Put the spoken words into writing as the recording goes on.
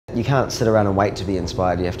You can't sit around and wait to be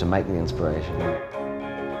inspired, you have to make the inspiration.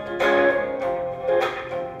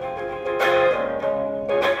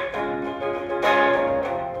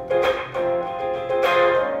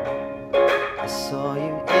 I saw you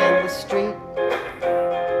in the street,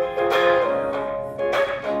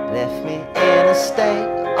 left me in a state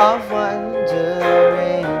of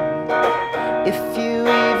wondering if you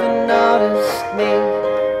even noticed me.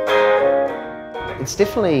 It's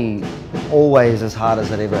definitely always as hard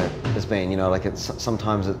as it ever has been, you know, like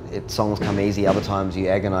sometimes songs come easy, other times you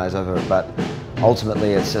agonize over it, but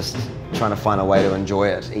ultimately it's just trying to find a way to enjoy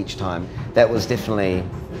it each time. That was definitely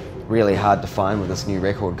really hard to find with this new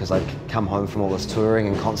record, because I'd come home from all this touring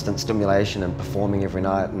and constant stimulation and performing every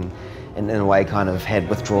night, and in a way kind of had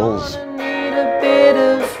withdrawals.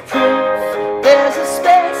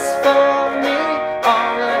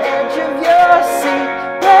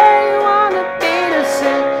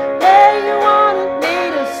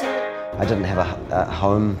 I didn't have a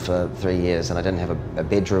home for 3 years, and I didn't have a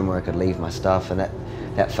bedroom where I could leave my stuff, and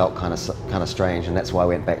that felt kind of strange, and that's why I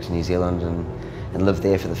went back to New Zealand and lived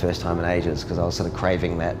there for the first time in ages, because I was sort of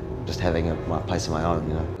craving that, just having a place of my own,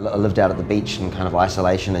 you know. I lived out at the beach in kind of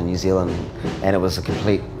isolation in New Zealand, and it was a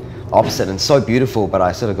complete opposite and so beautiful, but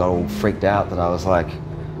I sort of got all freaked out that I was like,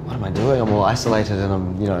 what am I doing? I'm all isolated and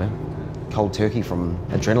I'm, you know, cold turkey from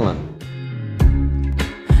adrenaline.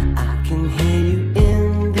 I can hear you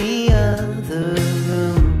in the other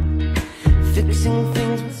room, fixing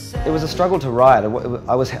things. It was a struggle to write. I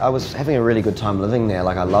was having a really good time living there,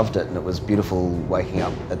 like I loved it, and it was beautiful waking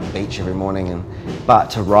up at the beach every morning, but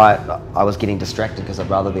to write I was getting distracted because I'd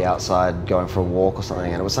rather be outside going for a walk or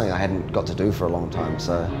something, and it was something I hadn't got to do for a long time.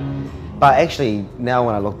 But actually now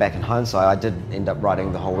when I look back in hindsight, I did end up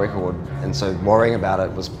writing the whole record, and so worrying about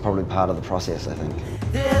it was probably part of the process, I think.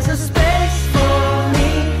 There's a space for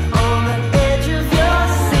me.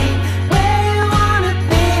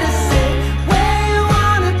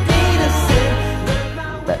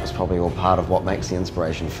 Probably all part of what makes the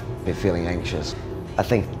inspiration for feeling anxious. I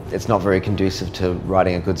think it's not very conducive to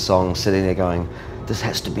writing a good song, sitting there going, this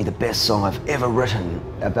has to be the best song I've ever written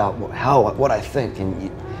about what I think.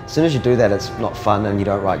 And as soon as you do that, it's not fun and you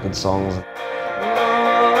don't write good songs.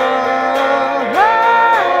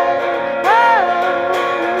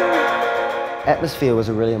 Atmosphere was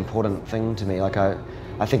a really important thing to me. Like I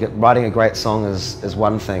think writing a great song is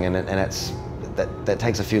one thing, and that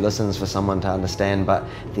takes a few listens for someone to understand, but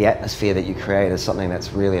the atmosphere that you create is something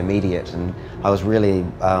that's really immediate, and I was really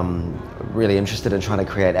really interested in trying to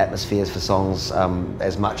create atmospheres for songs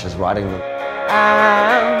as much as writing them.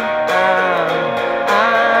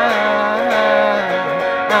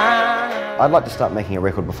 I'd like to start making a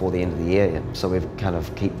record before the end of the year, so we kind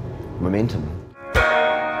of keep momentum.